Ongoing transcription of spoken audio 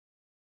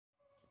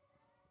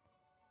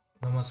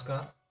नमस्कार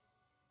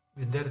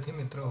विद्यार्थी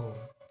मित्र हो.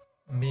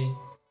 मी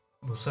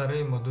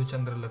भुसारे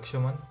मधुचंद्र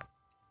लक्ष्मण,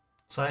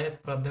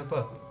 सहाय्यक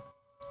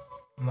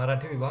प्राध्यापक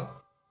मराठी विभाग,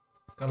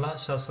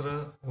 कलाशास्त्र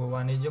व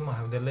वाणिज्य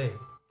महाविद्यालय,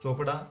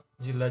 चोपडा,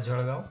 जिल्हा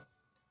जळगाव.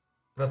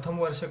 प्रथम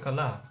वर्ष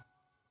कला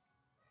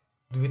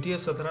द्वितीय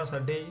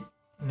सत्रासाठी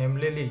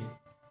नेमलेली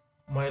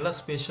महिला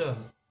स्पेशल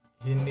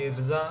ही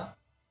नीरजा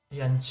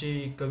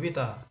यांची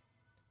कविता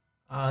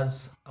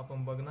आज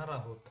आपण बघणार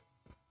आहोत.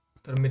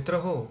 तर मित्र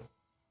हो,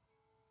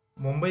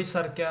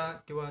 मुंबईसारख्या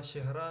किंवा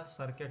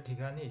शहरासारख्या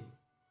ठिकाणी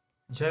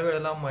ज्या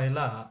वेळेला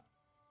महिला,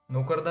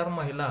 नोकरदार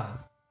महिला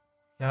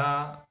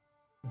ह्या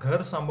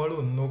घर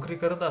सांभाळून नोकरी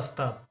करत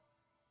असतात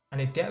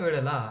आणि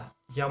त्यावेळेला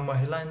या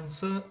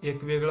महिलांचं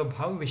एक वेगळं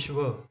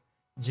भावविश्व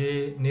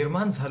जे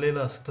निर्माण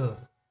झालेलं असतं,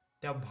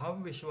 त्या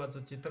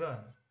भावविश्वाचं चित्रण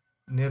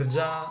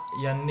नीरजा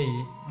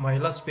यांनी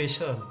महिला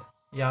स्पेशल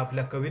या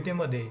आपल्या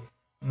कवितेमध्ये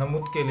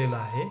नमूद केलेलं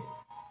आहे.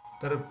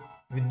 तर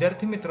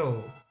विद्यार्थी मित्र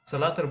हो,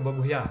 चला तर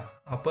बघूया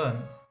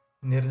आपण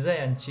नीरजा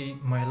यांची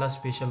महिला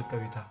स्पेशल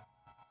कविता.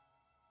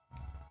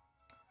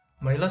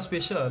 महिला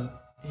स्पेशल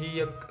ही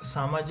एक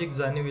सामाजिक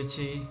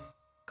जाणीवेची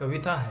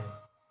कविता आहे.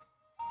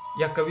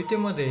 या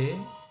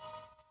कवितेमध्ये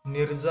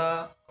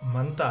नीरजा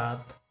म्हणतात,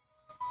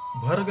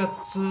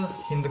 भरगच्च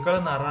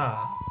हिंदकळणारा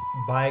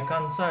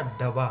बायकांचा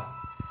डबा,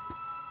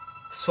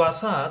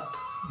 श्वासात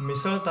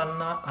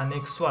मिसळताना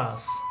अनेक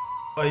श्वास,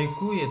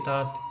 ऐकू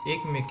येतात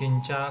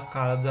एकमेकींच्या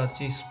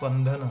काळजाची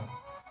स्पंदनं,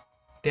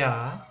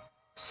 त्या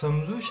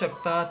समजू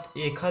शकतात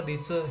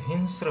एखादीचं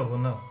हिंस्र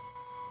होणं,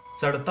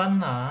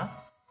 चढताना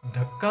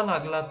धक्का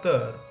लागला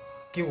तर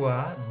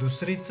किंवा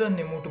दुसरीचं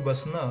निमूट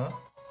बसणं,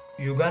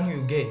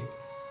 युगानयुगे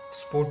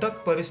स्फोटक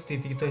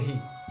परिस्थितीतही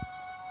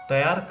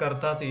तयार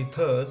करतात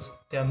इथंच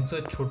त्यांचं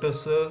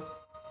छोटंसं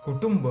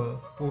कुटुंब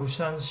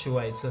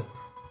पुरुषांशिवायचं,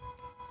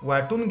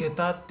 वाटून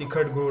घेतात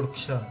तिखट गोड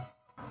क्षण,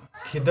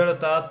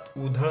 खिदळतात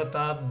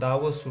उधळतात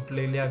दाव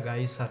सुटलेल्या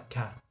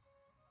गायीसारख्या,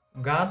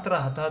 गात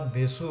राहतात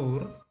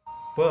भेसूर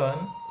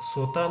पण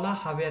स्वतःला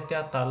हव्या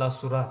त्या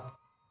तालासुरात,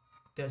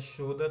 त्या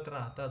शोधत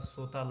राहतात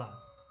स्वतःला,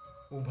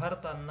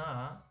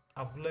 उभारताना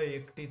आपलं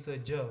एकटीचं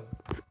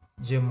जग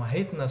जे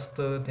माहीत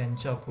नसतं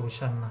त्यांच्या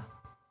पुरुषांना,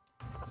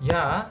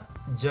 या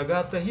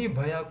जगातही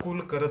भयाकुल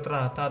करत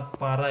राहतात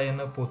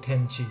पारायण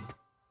पोथ्यांची,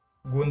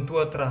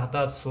 गुंतवत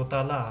राहतात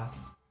स्वतःला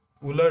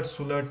उलट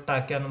सुलट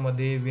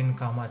टाक्यांमध्ये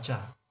विणकामाच्या,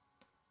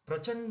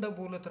 प्रचंड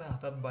बोलत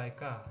राहतात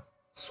बायका,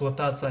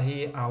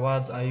 स्वतःचाही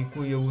आवाज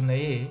ऐकू येऊ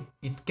नये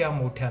इतक्या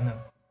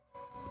मोठ्यानं,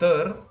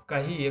 तर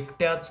काही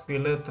एकट्याच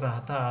पेलत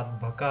राहतात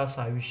भकास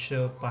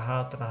आयुष्य,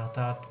 पाहत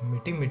राहतात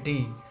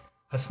मिटीमिटी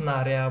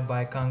हसणाऱ्या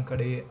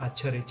बायकांकडे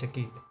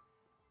आश्चर्यचकित,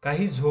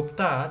 काही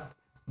झोपतात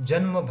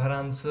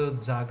जन्मभरांचं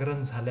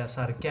जागरण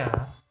झाल्यासारख्या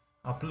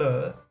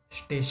आपलं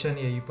स्टेशन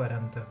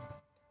येईपर्यंत.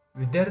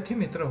 विद्यार्थी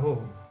मित्र हो,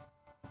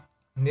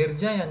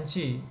 नीरजा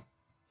यांची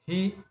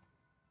ही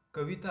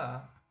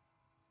कविता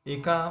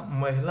एका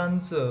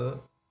महिलांचं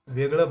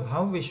वेगळं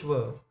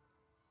भावविश्व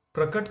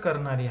प्रकट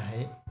करणारी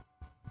आहे.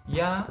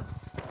 या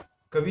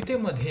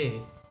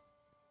कवितेमध्ये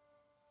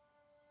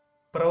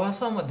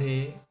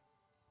प्रवासामध्ये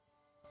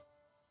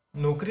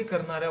नोकरी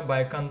करणाऱ्या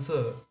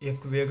बायकांचं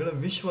एक वेगळं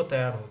विश्व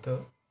तयार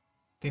होतं.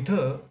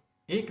 तिथं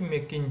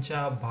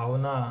एकमेकींच्या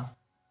भावना,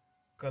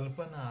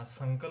 कल्पना,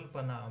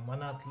 संकल्पना,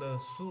 मनातलं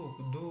सुख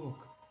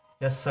दुःख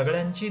या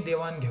सगळ्यांची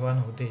देवाणघेवाण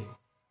होते.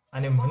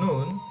 आणि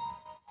म्हणून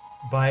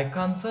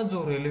बायकांचा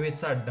जो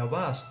रेल्वेचा डबा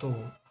असतो,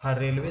 हा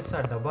रेल्वेचा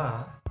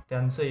डबा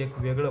त्यांचं एक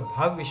वेगळं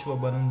भावविश्व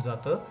बनून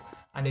जातं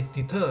आणि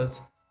तिथंच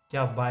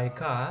त्या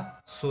बायका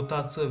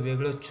स्वतःचं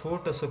वेगळं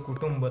छोटंसं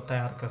कुटुंब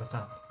तयार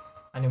करतात.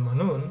 आणि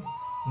म्हणून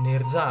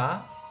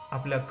नीरजा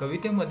आपल्या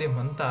कवितेमध्ये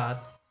म्हणतात,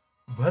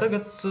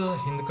 भरगच्च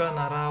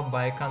हिंदकळणारा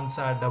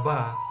बायकांचा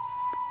डबा,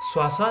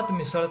 श्वासात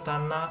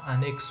मिसळताना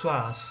अनेक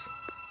श्वास,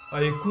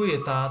 ऐकू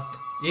येतात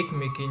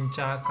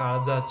एकमेकींच्या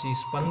काळजाची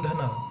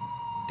स्पंदनं,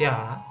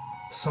 त्या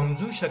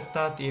समजू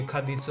शकतात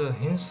एखादीचं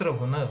हिंस्र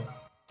होणं,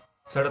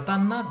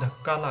 चढताना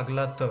धक्का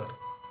लागला तर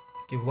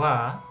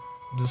किंवा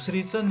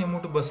दुसरीचं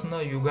निमूट बसणं,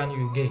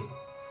 युगानयुगे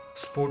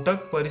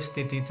स्फोटक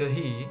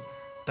परिस्थितीतही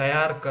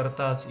तयार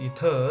करतात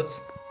इथंच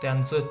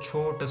त्यांचं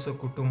छोटंसं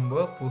कुटुंब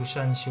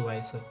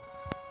पुरुषांशिवायचं.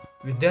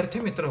 विद्यार्थी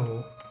मित्र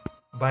हो,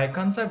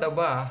 बायकांचा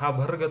डबा हा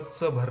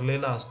भरगच्च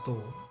भरलेला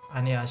असतो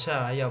आणि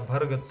अशा या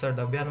भरगच्च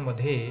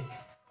डब्यांमध्ये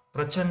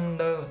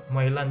प्रचंड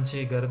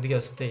महिलांची गर्दी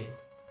असते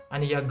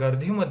आणि या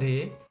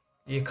गर्दीमध्ये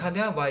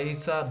एखाद्या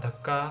बाईचा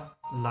धक्का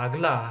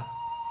लागला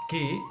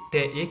की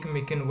त्या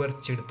एकमेकींवर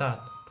चिडतात,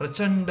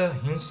 प्रचंड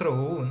हिंस्र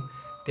होऊन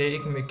ते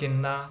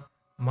एकमेकींना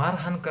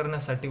मारहाण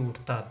करण्यासाठी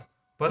उठतात.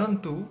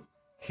 परंतु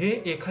हे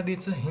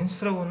एखादीचं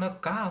हिंस्र होणं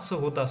का असं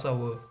होत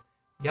असावं,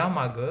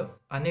 यामागं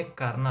अनेक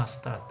कारणं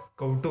असतात.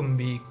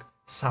 कौटुंबिक,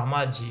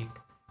 सामाजिक,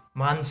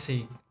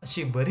 मानसिक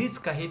अशी बरीच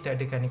काही त्या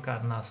ठिकाणी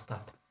कारणं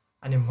असतात.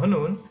 आणि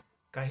म्हणून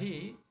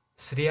काही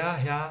स्त्रिया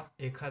ह्या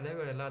एखाद्या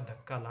वेळेला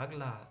धक्का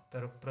लागला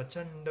तर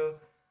प्रचंड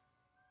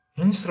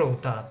हिंस्र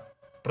होतात,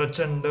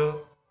 प्रचंड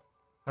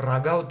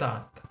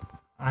रागावतात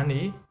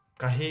आणि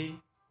काही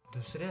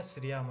दुसऱ्या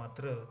स्त्रिया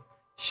मात्र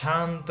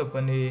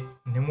शांतपणे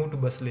निमूट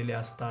बसलेले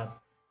असतात.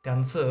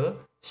 त्यांचं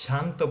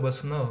शांत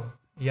बसणं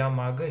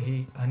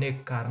यामागंही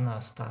अनेक कारणं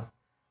असतात.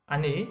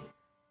 आणि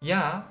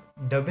या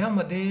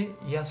डब्यामध्ये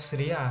या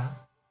स्त्रिया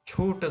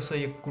छोटंसं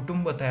एक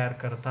कुटुंब तयार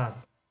करतात.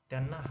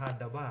 त्यांना हा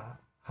डबा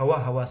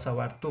हवासा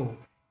वाटतो.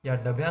 या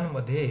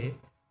डब्यांमध्ये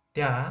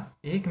त्या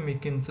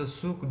एकमेकींचं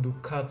सुख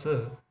दुःखाचं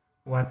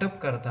वाटप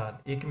करतात.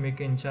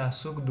 एकमेकींच्या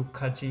सुख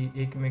दुःखाची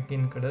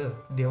एकमेकींकडं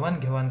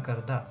देवाणघेवाण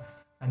करतात.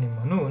 आणि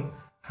म्हणून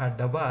हा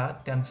डबा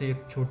त्यांचं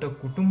एक छोटं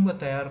कुटुंब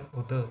तयार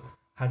होतं.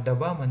 हा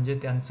डबा म्हणजे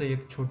त्यांचं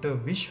एक छोटं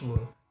विश्व,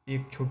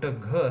 एक छोटं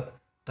घर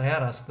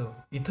तयार असतं.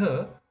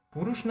 इथं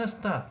पुरुष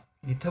नसतात,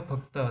 इथं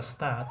फक्त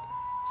असतात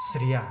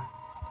स्त्रिया.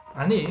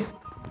 आणि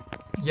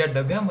या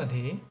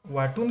डब्यामध्ये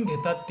वाटून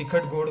घेतात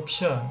तिखट गोड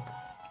क्षण,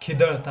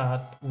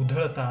 खिदळतात,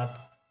 उधळतात,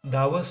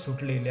 दावं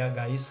सुटलेल्या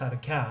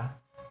गायीसारख्या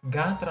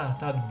गात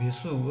राहतात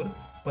बेसूर,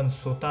 पण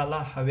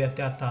स्वतःला हव्या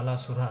त्या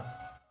तालासुरात.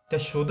 त्या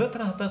शोधत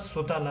राहतात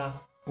स्वतःला,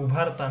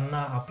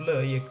 उभारताना आपलं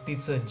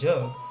एकटीचं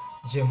जग,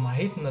 जे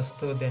माहीत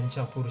नसतं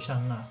त्यांच्या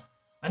पुरुषांना.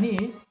 आणि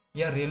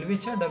या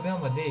रेल्वेच्या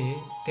डब्यामध्ये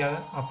त्या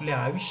आपल्या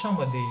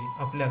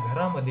आयुष्यामध्ये, आपल्या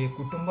घरामध्ये,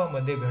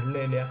 कुटुंबामध्ये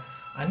घडलेल्या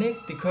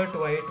अनेक तिखट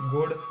वाईट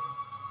गोड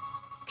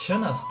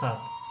क्षण असतात.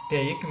 त्या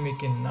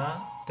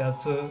एकमेकींना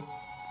त्याचं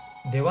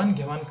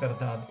देवाणघेवाण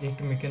करतात.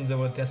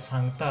 एकमेकींजवळ त्या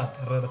सांगतात,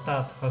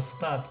 रडतात,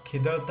 हसतात,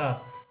 खिदळतात.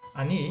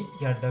 आणि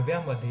या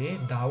डब्यामध्ये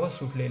दावं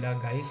सुटलेल्या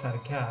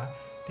गायीसारख्या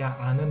त्या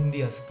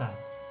आनंदी असतात.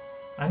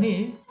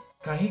 आणि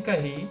काही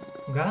काही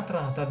गात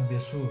राहतात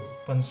बेसूर,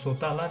 पण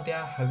स्वतःला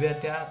त्या हव्या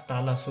त्या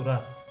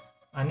तालासुरात.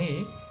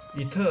 आणि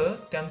इथं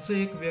त्यांचं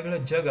एक वेगळं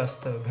जग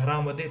असतं.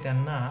 घरामध्ये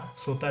त्यांना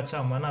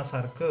स्वतःच्या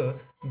मनासारखं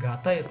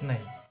गाता येत नाही.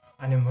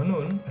 आणि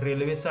म्हणून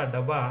रेल्वेचा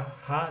डबा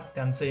हा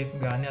त्यांचं एक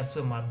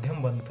गाण्याचं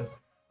माध्यम बनतं.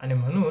 आणि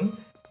म्हणून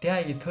त्या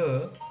इथं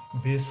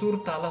बेसूर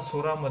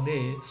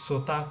तालासुरामध्ये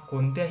स्वतः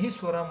कोणत्याही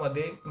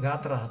स्वरामध्ये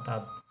गात राहतात.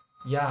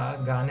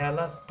 या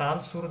गाण्याला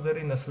तालसूर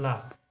जरी नसला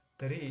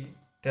तरी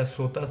त्या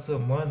स्वतःचं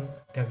मन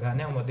त्या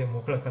गाण्यामध्ये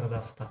मोकळं करत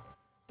असतात.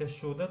 त्या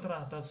शोधत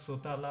राहतात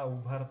स्वतःला,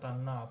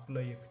 उभारताना आपलं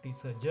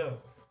एकटीचं जग,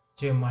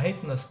 जे माहीत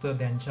नसतं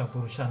त्यांच्या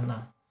पुरुषांना.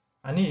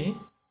 आणि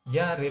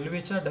या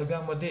रेल्वेच्या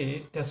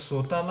डब्यामध्ये त्या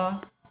स्वतःला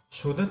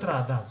शोधत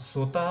राहतात,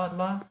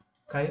 स्वतःला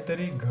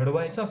काहीतरी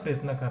घडवायचा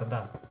प्रयत्न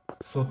करतात.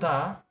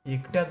 स्वतः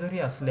एकट्या जरी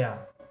असल्या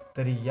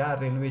तरी या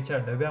रेल्वेच्या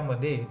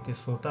डब्यामध्ये ते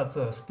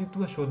स्वतःचं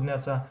अस्तित्व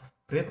शोधण्याचा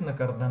प्रयत्न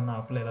करताना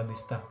आपल्याला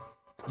दिसतात.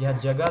 या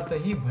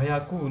जगातही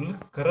भयाकुल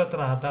करत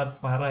राहतात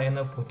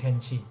पारायणं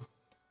पोथ्यांची,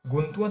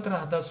 गुंतवत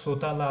राहतात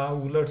स्वतःला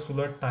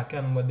उलटसुलट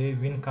टाक्यांमध्ये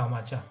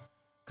विणकामाच्या.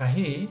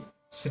 काही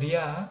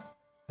स्त्रिया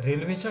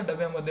रेल्वेच्या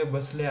डब्यामध्ये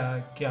बसल्या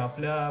की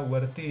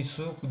आपल्यावरती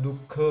सुख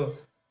दुःख,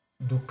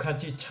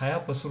 दुःखाची छाया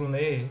पसरू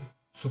नये,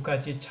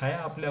 सुखाची छाया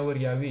आपल्यावर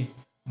यावी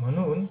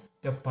म्हणून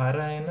त्या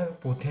पारायण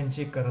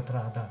पोथ्यांची करत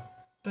राहतात.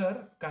 तर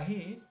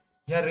काही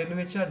ह्या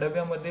रेल्वेच्या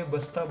डब्यामध्ये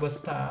बसता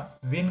बसता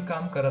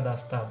विणकाम करत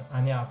असतात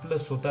आणि आपलं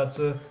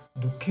स्वतःचं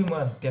दुःखी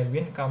मन त्या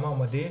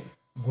विणकामामध्ये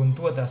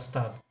गुंतवत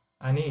असतात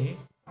आणि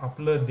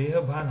आपलं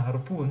देहभान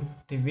हरपून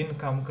ते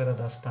विणकाम करत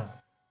असतात.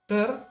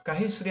 तर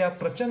काही स्त्रिया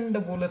प्रचंड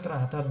बोलत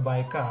राहतात,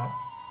 बायका,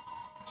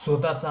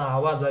 स्वतःचा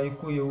आवाज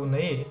ऐकू येऊ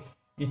नये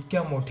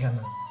इतक्या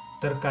मोठ्यानं.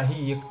 तर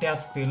काही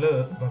एकट्याच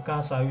पेलत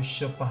भकास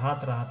आयुष्य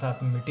पाहत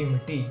राहतात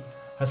मिठी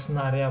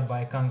हसणाऱ्या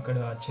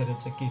बायकांकडं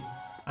आश्चर्यचकित.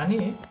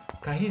 आणि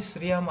काही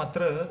स्त्रिया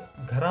मात्र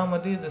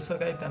घरामध्ये जसं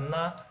काही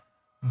त्यांना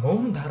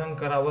मौन धारण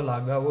करावं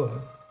लागावं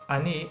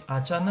आणि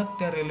अचानक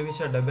त्या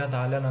रेल्वेच्या डब्यात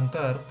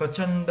आल्यानंतर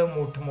प्रचंड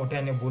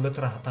मोठमोठ्याने बोलत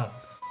राहतात.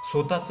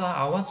 स्वतःचा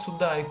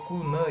आवाजसुद्धा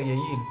ऐकू न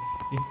येईल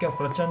इतक्या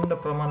प्रचंड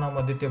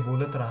प्रमाणामध्ये ते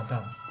बोलत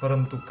राहतात.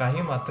 परंतु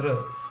काही मात्र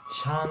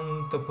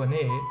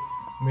शांतपणे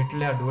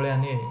मिटल्या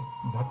डोळ्याने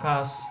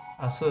भकास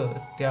असं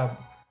त्या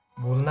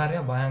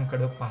बोलणाऱ्या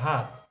बायांकडं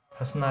पाहत,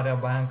 हसणाऱ्या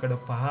बायांकडं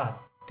पाहत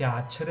त्या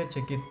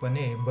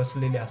आश्चर्यचकितपणे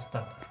बसलेले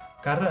असतात.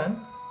 कारण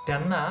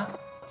त्यांना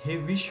हे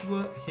विश्व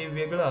हे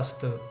वेगळं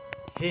असतं,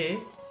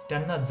 हे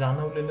त्यांना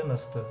जाणवलेलं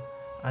नसतं.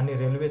 आणि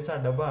रेल्वेचा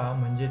डबा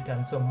म्हणजे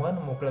त्यांचं मन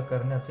मोकळं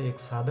करण्याचं एक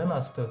साधन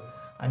असतं.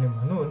 आणि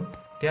म्हणून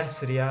त्या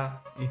स्त्रिया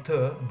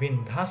इथं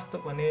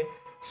बिनधास्तपणे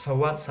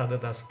संवाद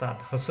साधत असतात,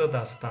 हसत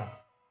असतात.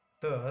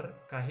 तर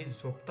काही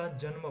झोपतात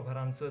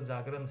जन्मभरांचं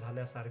जागरण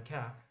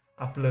झाल्यासारख्या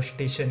आपलं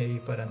स्टेशन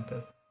येईपर्यंत.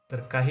 तर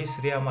काही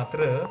स्त्रिया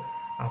मात्र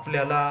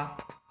आपल्याला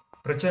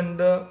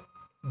प्रचंड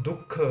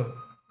दुःख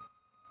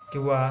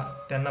किंवा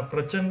त्यांना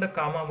प्रचंड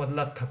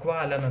कामामधला थकवा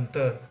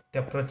आल्यानंतर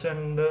त्या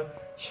प्रचंड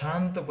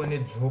शांतपणे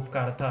झोप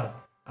काढतात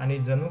आणि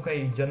जणू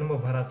काही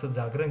जन्मभराचं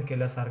जागरण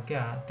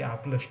केल्यासारख्या त्या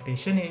आपलं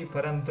स्टेशन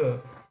येईपर्यंत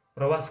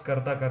प्रवास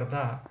करता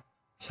करता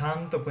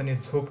शांतपणे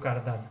झोप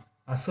काढतात.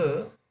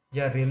 असं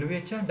या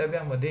रेल्वेच्या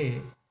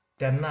डब्यामध्ये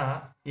त्यांना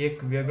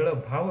एक वेगळं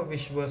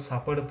भावविश्व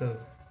सापडतं.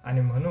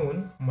 आणि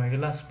म्हणून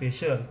महिला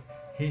स्पेशल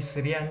ही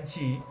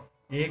स्त्रियांची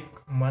एक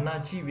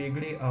मनाची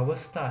वेगळी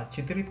अवस्था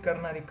चित्रित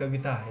करणारी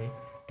कविता आहे.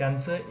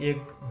 त्यांचं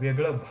एक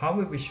वेगळं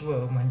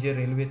भावविश्व म्हणजे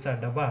रेल्वेचा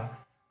डबा,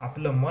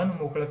 आपलं मन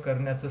मोकळं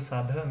करण्याचं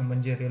साधन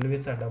म्हणजे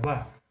रेल्वेचा डबा,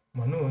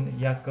 म्हणून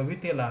या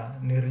कवितेला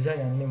नीरजा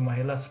यांनी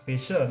महिला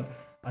स्पेशल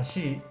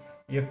अशी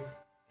एक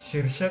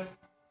शीर्षक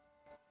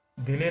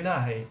दिलेलं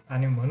आहे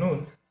आणि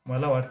म्हणून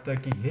मला वाटतं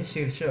की हे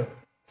शीर्षक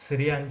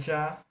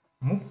स्त्रियांच्या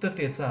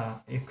मुक्ततेचा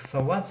एक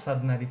संवाद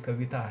साधणारी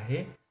कविता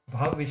आहे,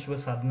 भावविश्व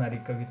साधणारी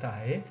कविता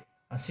आहे.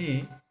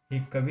 अशी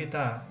ही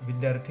कविता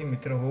विद्यार्थी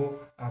मित्र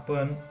हो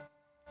आपण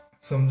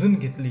समजून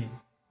घेतली.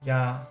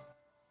 या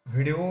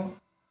व्हिडिओ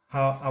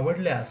हा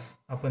आवडल्यास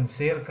आपण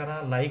शेअर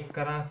करा, लाईक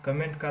करा,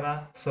 कमेंट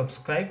करा,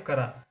 सबस्क्राईब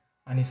करा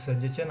आणि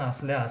सजेशन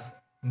असल्यास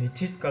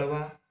निश्चित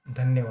कळवा.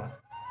 धन्यवाद.